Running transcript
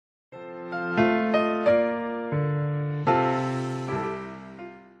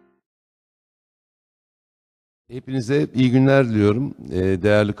Hepinize iyi günler diliyorum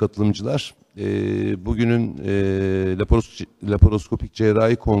değerli katılımcılar. Bugünün Laparoskopik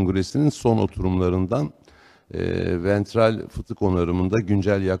Cerrahi Kongresi'nin son oturumlarından Ventral Fıtık onarımında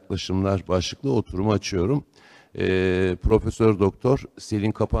güncel yaklaşımlar başlıklı oturumu açıyorum. Profesör Doktor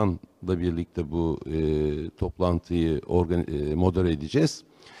Selin KAPAN'la birlikte bu toplantıyı modere edeceğiz.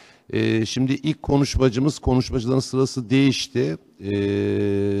 Şimdi ilk konuşmacıların sırası değişti.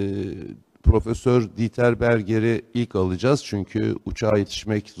 Profesör BERGER'i ilk alacağız çünkü uçağa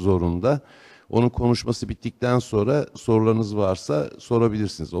yetişmek zorunda. Onun konuşması bittikten sonra sorularınız varsa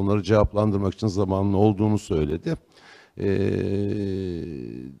sorabilirsiniz. Onları cevaplandırmak için zamanın olduğunu söyledi.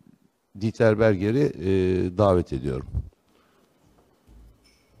 BERGER'i davet ediyorum.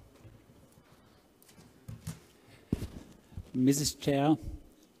 Mrs. Chairman,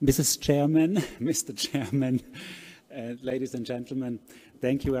 Mr. Chairman, ladies and gentlemen,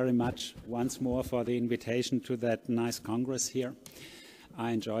 thank you very much once more for the invitation to that nice Congress here.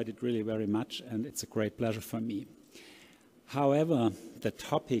 I enjoyed it really very much, and it's a great pleasure for me. However, the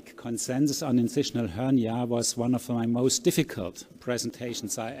topic, consensus on incisional hernia, was one of my most difficult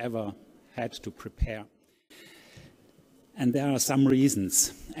presentations I ever had to prepare. And there are some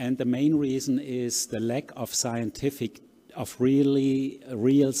reasons. And the main reason is the lack of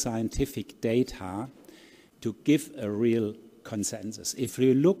real scientific data to give a real consensus. If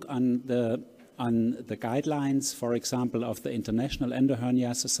you look on the guidelines, for example, of the International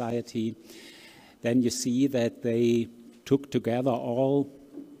Endohernia Society, then you see that they took together all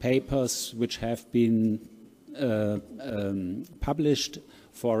papers which have been published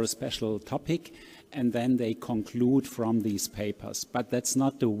for a special topic, and then they conclude from these papers. But that's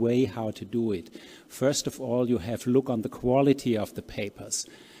not the way how to do it. First of all, you have to look on the quality of the papers.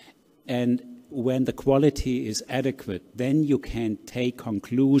 And when the quality is adequate, then you can take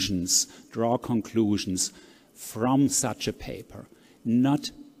conclusions, draw conclusions from such a paper,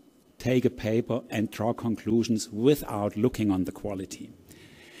 not take a paper and draw conclusions without looking on the quality.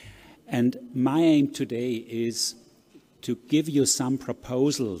 And my aim today is to give you some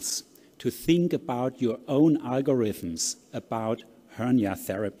proposals to think about your own algorithms about hernia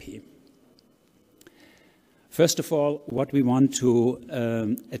therapy. First of all, what we want to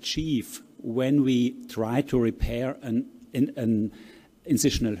achieve when we try to repair an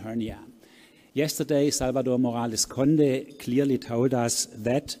incisional hernia. Yesterday, Salvador Morales Conde clearly told us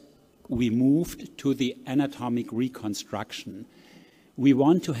that we moved to the anatomic reconstruction. We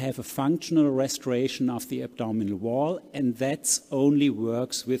want to have a functional restoration of the abdominal wall, and that only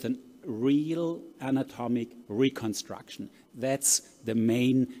works with a real anatomic reconstruction. That's the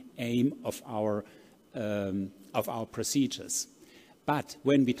main aim of our procedures. But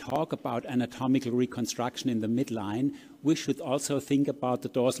when we talk about anatomical reconstruction in the midline, we should also think about the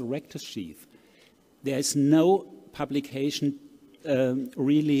dorsal rectus sheath. There is no publication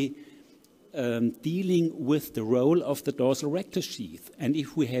really dealing with the role of the dorsal rectus sheath. And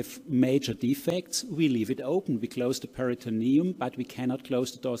if we have major defects, we leave it open. We close the peritoneum, but we cannot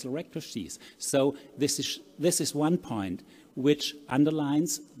close the dorsal rectus sheath. So this is one point which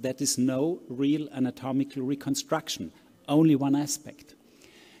underlines that is no real anatomical reconstruction. Only one aspect.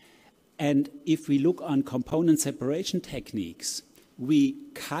 And if we look on component separation techniques, we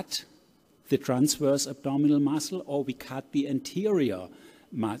cut the transverse abdominal muscle, or we cut the anterior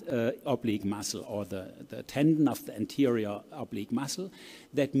oblique muscle, or the tendon of the anterior oblique muscle.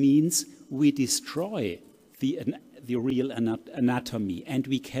 That means we destroy the real anatomy, and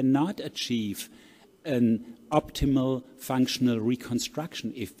we cannot achieve an optimal functional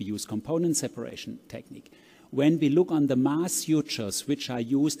reconstruction if we use component separation technique. When we look on the mass sutures which are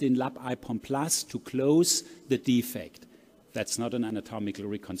used in Lap-IPOM Plus to close the defect, that's not an anatomical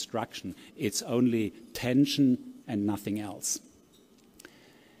reconstruction. It's only tension and nothing else.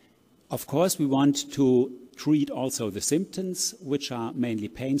 Of course, we want to treat also the symptoms, which are mainly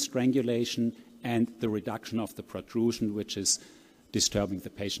pain, strangulation, and the reduction of the protrusion, which is disturbing the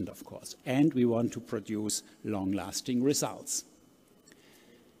patient, of course. And we want to produce long-lasting results.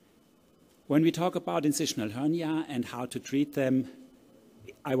 When we talk about incisional hernia and how to treat them,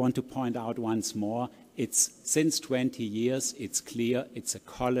 I want to point out once more, it's since 20 years, it's clear it's a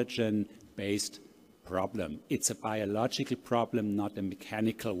collagen-based problem. It's a biological problem, not a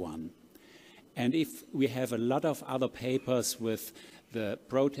mechanical one. And if we have a lot of other papers with the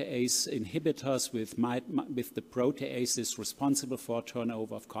protease inhibitors, with the proteases responsible for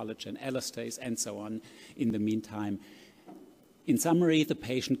turnover of collagen, elastase, and so on, in the meantime, in summary, the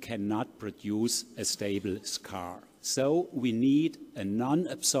patient cannot produce a stable scar. So we need a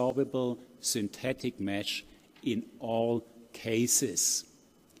non-absorbable synthetic mesh in all cases.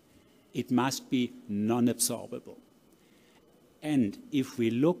 it must be non-absorbable. And if we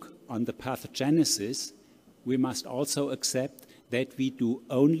look on the pathogenesis, we must also accept that we do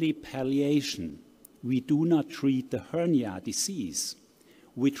only palliation. We do not treat the hernia disease.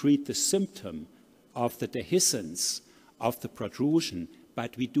 We treat the symptom of the dehiscence, of the protrusion,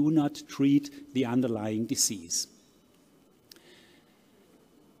 but we do not treat the underlying disease.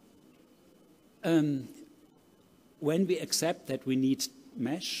 When we accept that we need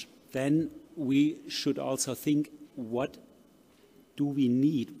mesh, then we should also think, what do we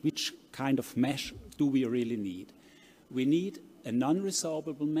need? Which kind of mesh do we really need? We need a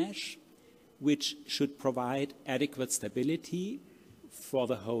non-resorbable mesh, which should provide adequate stability for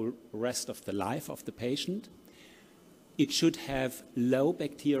the whole rest of the life of the patient. It should have low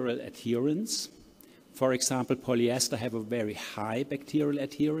bacterial adherence. For example, polyester have a very high bacterial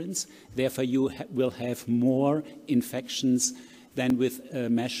adherence. Therefore, you will have more infections than with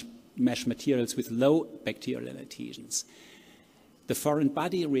mesh materials with low bacterial adhesions. The foreign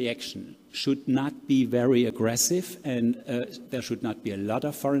body reaction should not be very aggressive, and there should not be a lot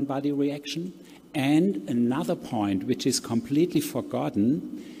of foreign body reaction. And another point, which is completely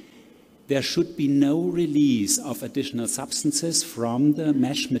forgotten, there should be no release of additional substances from the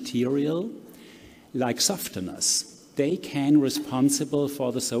mesh material, like softeners. They can be responsible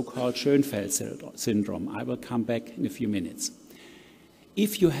for the so-called Schoenfeld syndrome. I will come back in a few minutes.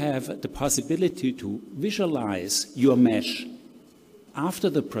 If you have the possibility to visualize your mesh after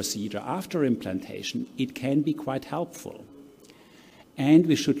the procedure, after implantation, it can be quite helpful. And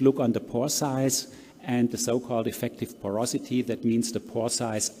we should look on the pore size and the so-called effective porosity. That means the pore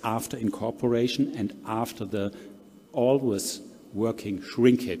size after incorporation and after the always working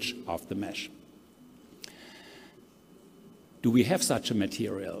shrinkage of the mesh. Do we have such a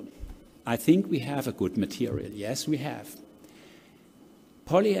material? I think we have a good material. Yes, we have.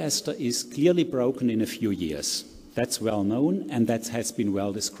 Polyester is clearly broken in a few years. That's well known, and that has been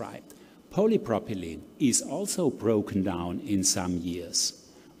well described. Polypropylene is also broken down in some years,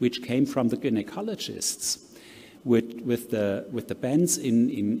 which came from the gynecologists with the bends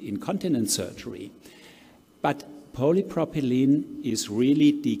in continence surgery. But polypropylene is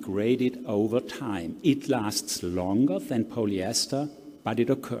really degraded over time. It lasts longer than polyester, but it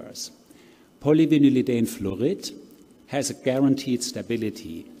occurs. Polyvinylidene fluoride has a guaranteed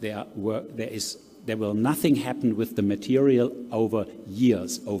stability. There will nothing happen with the material over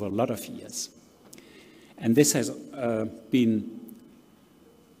years, over a lot of years. And this has been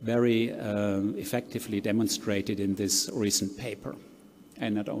very effectively demonstrated in this recent paper,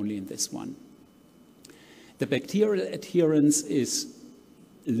 and not only in this one. The bacterial adherence is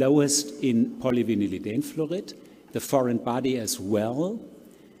lowest in polyvinylidene fluoride, the foreign body as well.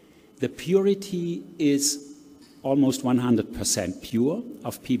 The purity is almost 100% pure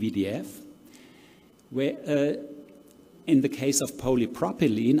of PVDF. Where, in the case of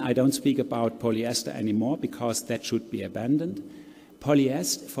polypropylene, I don't speak about polyester anymore because that should be abandoned. For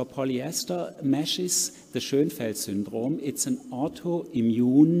polyester meshes, the Schoenfeld syndrome, it's an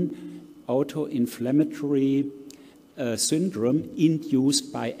autoinflammatory syndrome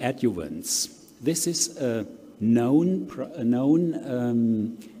induced by adjuvants. This is a known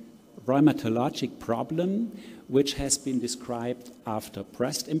rheumatologic problem which has been described after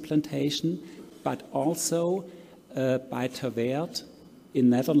breast implantation, but also by Terweert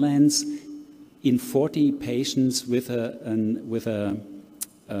in Netherlands in 40 patients with a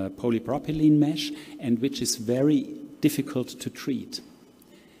polypropylene mesh, and which is very difficult to treat.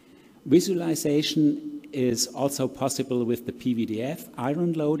 Visualization is also possible with the PVDF.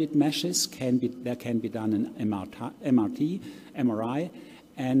 Iron-loaded meshes can be done in MRI,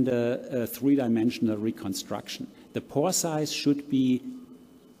 and a three-dimensional reconstruction. The pore size should be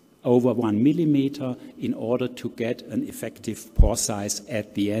over 1 millimeter in order to get an effective pore size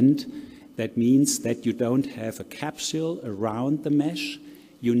at the end. That means that you don't have a capsule around the mesh.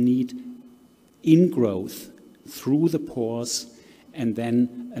 You need ingrowth through the pores and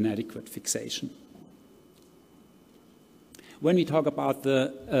then an adequate fixation. When we talk about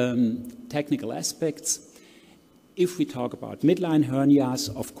the technical aspects, if we talk about midline hernias,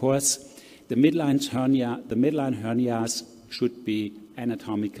 of course, the midline hernias should be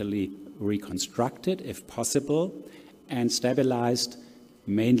anatomically reconstructed, if possible, and stabilized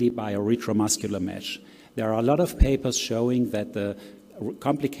mainly by a retromuscular mesh. There are a lot of papers showing that the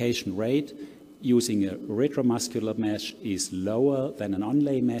complication rate using a retromuscular mesh is lower than an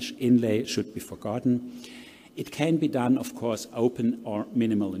onlay mesh. Inlay should be forgotten. It can be done, of course, open or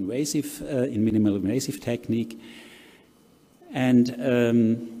minimal invasive, in minimal invasive technique. And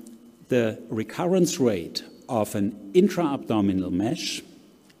the recurrence rate of an intra-abdominal mesh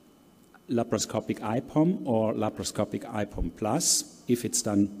laparoscopic IPOM or laparoscopic IPOM plus, if it's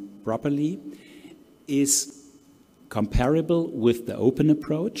done properly, is comparable with the open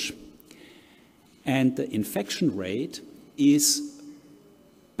approach, and the infection rate is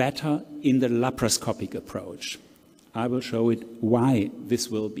better in the laparoscopic approach. I will show it why this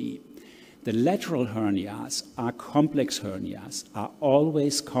will be. The lateral hernias are complex hernias, are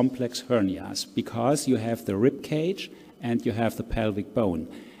always complex hernias, because you have the rib cage and you have the pelvic bone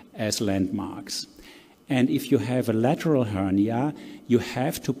as landmarks. And if you have a lateral hernia, you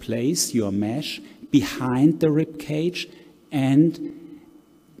have to place your mesh behind the rib cage and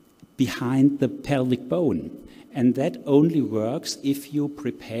behind the pelvic bone. And that only works if you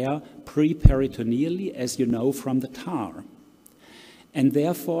prepare pre-peritoneally, as you know from the TAR. And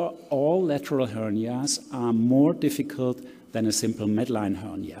therefore, all lateral hernias are more difficult than a simple midline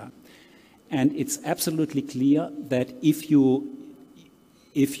hernia. And it's absolutely clear that if you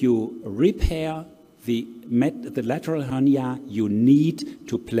repair the lateral hernia, you need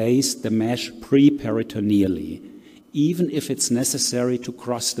to place the mesh pre-peritoneally, even if it's necessary to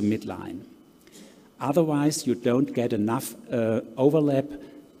cross the midline. Otherwise, you don't get enough overlap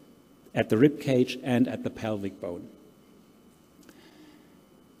at the rib cage and at the pelvic bone.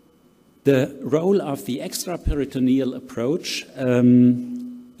 The role of the extraperitoneal approach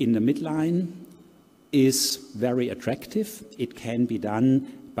in the midline is very attractive. It can be done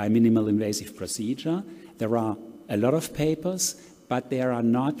by minimal invasive procedure. There are a lot of papers, but there are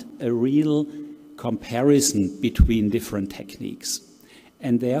not a real comparison between different techniques.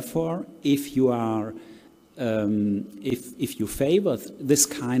 And therefore, if you are, if you favor this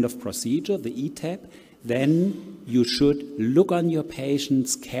kind of procedure, the ETAP, then you should look on your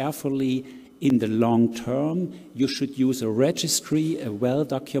patients carefully in the long term. You should use a registry, a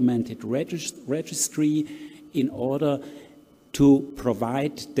well-documented registry, in order to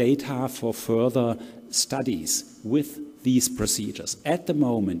provide data for further studies with these procedures. At the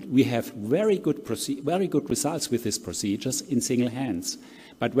moment, we have very good results with these procedures in single hands.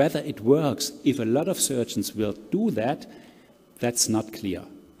 But whether it works, if a lot of surgeons will do that, that's not clear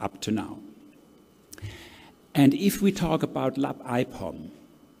up to now. And if we talk about LAP-IPOM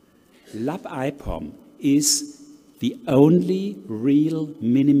is the only real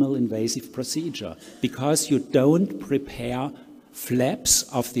minimal invasive procedure, because you don't prepare flaps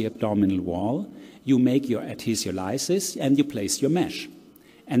of the abdominal wall. You make your adhesiolysis and you place your mesh.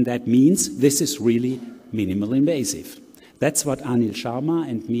 And that means this is really minimal invasive. That's what Anil Sharma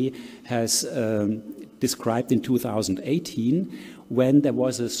and me has described in 2018, when there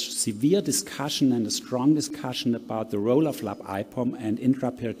was a severe discussion and a strong discussion about the role of LAP-IPOM and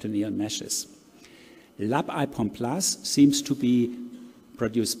intraperitoneal meshes. LAP-IPOM Plus seems to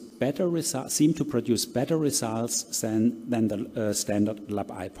produce better results than the standard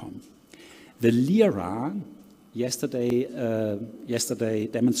LAP-IPOM. The LIRA, yesterday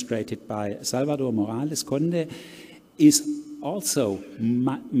demonstrated by Salvador Morales Conde, is also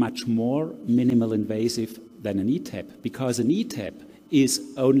much more minimal invasive than an ETAP, because an ETAP is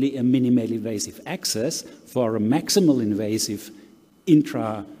only a minimally invasive access for a maximal invasive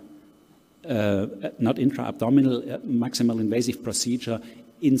not intra-abdominal, maximal invasive procedure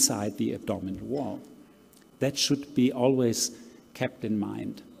inside the abdominal wall. That should be always kept in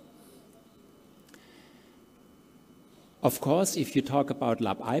mind. Of course, if you talk about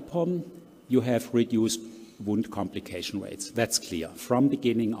LAP-IPOM, you have reduced wound complication rates. That's clear from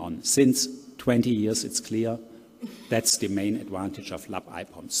beginning on. Since 20 years, it's clear. That's the main advantage of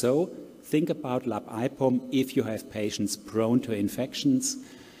LAP-IPOM. So think about LAP-IPOM if you have patients prone to infections,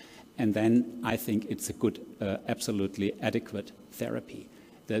 and then I think it's a good, absolutely adequate therapy.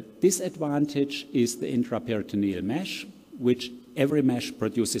 The disadvantage is the intraperitoneal mesh, which every mesh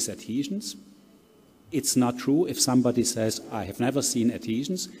produces adhesions. It's not true if somebody says, I have never seen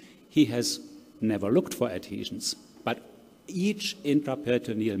adhesions. He has never looked for adhesions. But each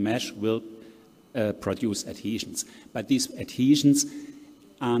intraperitoneal mesh will produce adhesions. But these adhesions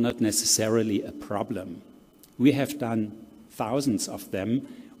are not necessarily a problem. We have done thousands of them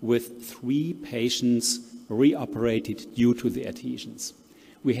with 3 patients reoperated due to the adhesions.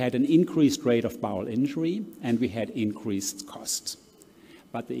 We had an increased rate of bowel injury and we had increased costs.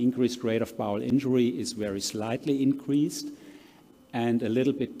 But the increased rate of bowel injury is very slightly increased and a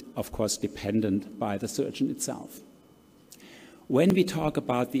little bit, of course, dependent by the surgeon itself. When we talk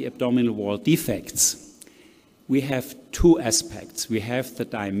about the abdominal wall defects, we have 2 aspects. We have the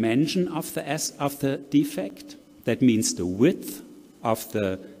dimension of the defect, that means the width of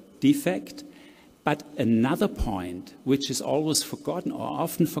the defect. But another point, which is always forgotten or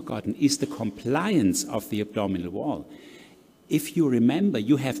often forgotten, is the compliance of the abdominal wall. if you remember,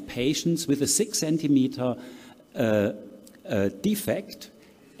 you have patients with a 6 centimeter defect,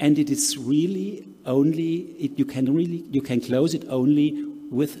 and it is really only, you can close it only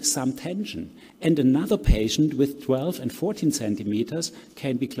with some tension. And another patient with 12 and 14 centimeters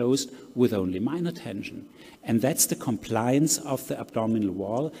can be closed with only minor tension. And that's the compliance of the abdominal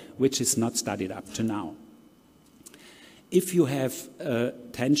wall, which is not studied up to now. If you have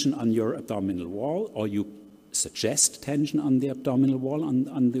tension on your abdominal wall, or you suggest tension on the abdominal wall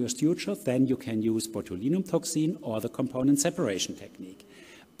on the suture, then you can use botulinum toxin or the component separation technique.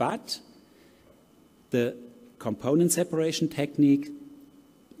 But the component separation technique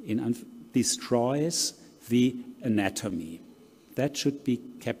destroys the anatomy. That should be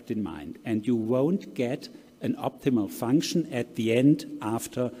kept in mind. And you won't get an optimal function at the end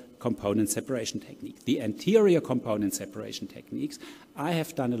after component separation technique. The anterior component separation techniques, I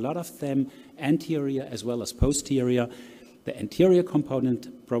have done a lot of them, anterior as well as posterior. The anterior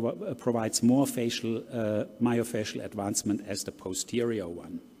component provides more myofascial advancement as the posterior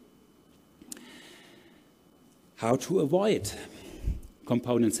one. How to avoid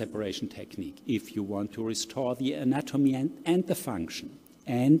component separation technique if you want to restore the anatomy and the function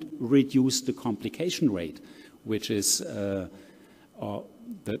and reduce the complication rate, which is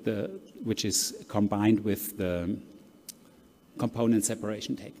which is combined with the component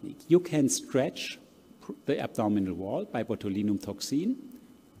separation technique. You can stretch the abdominal wall by botulinum toxin,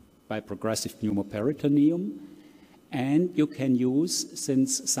 by progressive pneumoperitoneum, and you can use,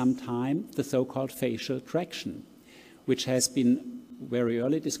 since some time, the so-called facial traction, which has been very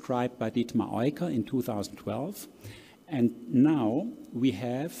early described by Dietmar Eucker in 2012. And now we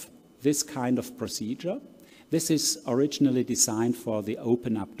have this kind of procedure. This is originally designed for the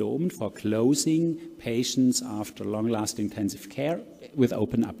open abdomen, for closing patients after long-lasting intensive care with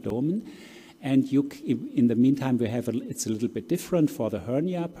open abdomen. And in the meantime, it's a little bit different for the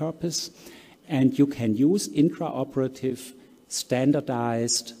hernia purpose. And you can use intraoperative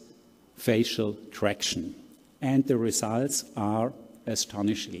standardized facial traction. And the results are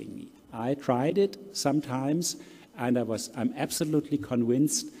astonishing. I tried it sometimes, and I'm absolutely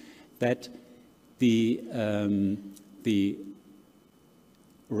convinced that the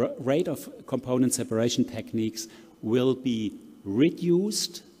rate of component separation techniques will be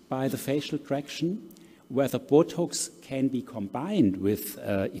reduced by the facial traction. Whether Botox can be combined with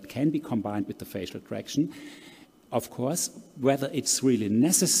the facial traction, of course. Whether it's really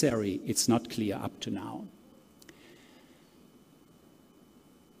necessary, it's not clear up to now.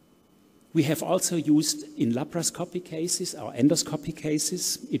 We have also used in laparoscopic cases or endoscopic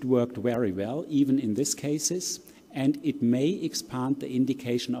cases. It worked very well, even in these cases, and it may expand the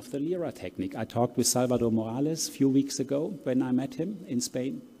indication of the LIRA technique. I talked with Salvador Morales a few weeks ago when I met him in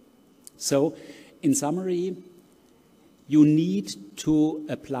Spain. So, in summary, you need to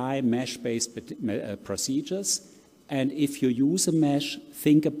apply mesh-based procedures, and if you use a mesh,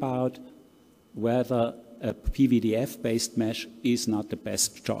 think about whether a PVDF-based mesh is not the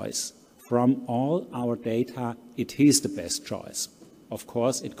best choice. From all our data, it is the best choice. Of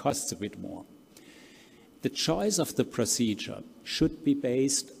course, it costs a bit more. The choice of the procedure should be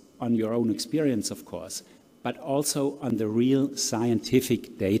based on your own experience, of course, but also on the real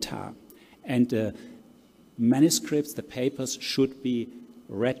scientific data. And the manuscripts, the papers, should be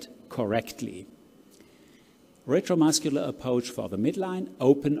read correctly. Retromuscular approach for the midline,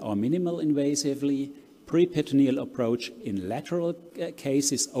 open or minimal invasively, preperitoneal approach in lateral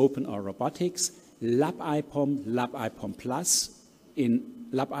cases, open or robotics, lap-IPOM plus. In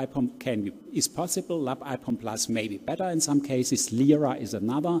lap-IPOM is possible, lap-IPOM plus may be better in some cases, LIRA is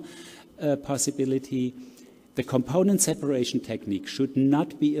another possibility. The component separation technique should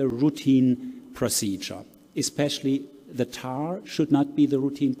not be a routine procedure, especially the TAR should not be the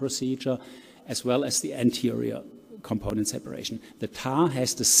routine procedure, as well as the anterior component separation. The TAR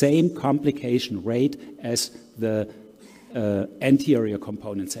has the same complication rate as the anterior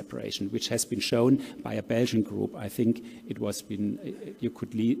component separation, which has been shown by a Belgian group. I think it was you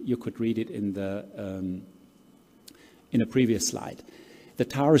could read it in a previous slide. The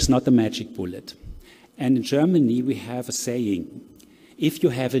TAR is not the magic bullet. And in Germany, we have a saying, if you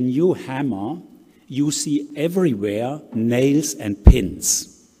have a new hammer, you see everywhere nails and pins.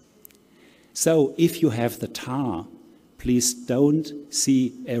 So if you have the TAR, please don't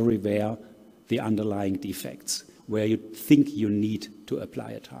see everywhere the underlying defects where you think you need to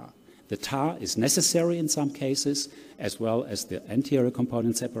apply a TAR. The TAR is necessary in some cases, as well as the anterior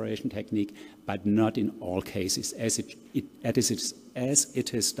component separation technique, but not in all cases, as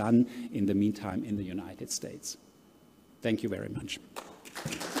it is done in the meantime in the United States. Thank you very much.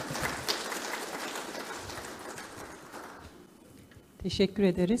 Teşekkür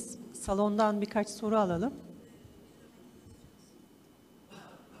ederiz. Salondan birkaç soru alalım.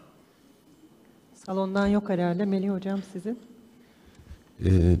 Salondan yok herhalde. Melih Hocam sizin.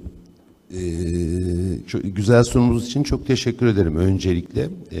 Çok güzel sunumunuz için çok teşekkür ederim öncelikle.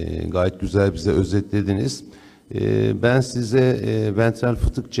 Gayet güzel bize özetlediniz. Ben size ventral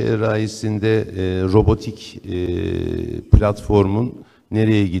fıtık cerrahisinde robotik platformun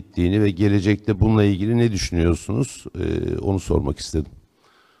nereye gittiğini ve gelecekte bununla ilgili ne düşünüyorsunuz onu sormak istedim.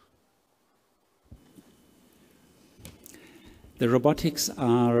 The robotics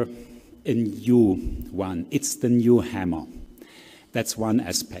are a new one. It's the new hammer. That's one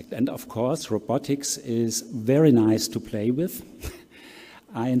aspect. And of course, robotics is very nice to play with.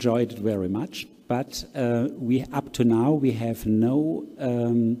 I enjoyed it very much. But up to now, we have no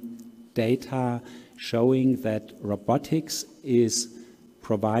data showing that robotics is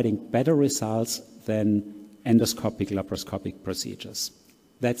providing better results than endoscopic laparoscopic procedures.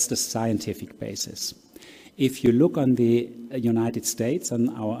 That's the scientific basis. If you look on the United States and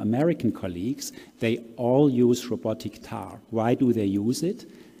our American colleagues, they all use robotic TAR. Why do they use it?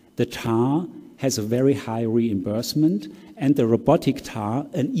 The TAR has a very high reimbursement, and the robotic TAR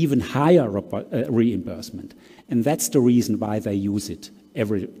an even higher reimbursement. And that's the reason why they use it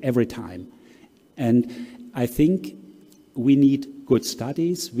every time. And I think we need good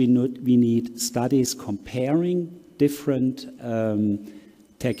studies. We need studies comparing different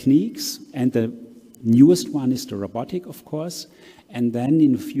techniques, and the newest one is the robotic, of course, and then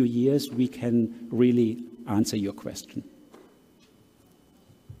in a few years we can really answer your question.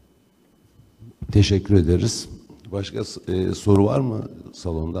 Teşekkür ederiz. Başka soru var mı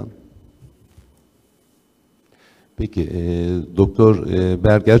salondan? Peki, Doktor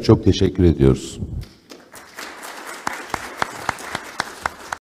Berger çok teşekkür ediyoruz.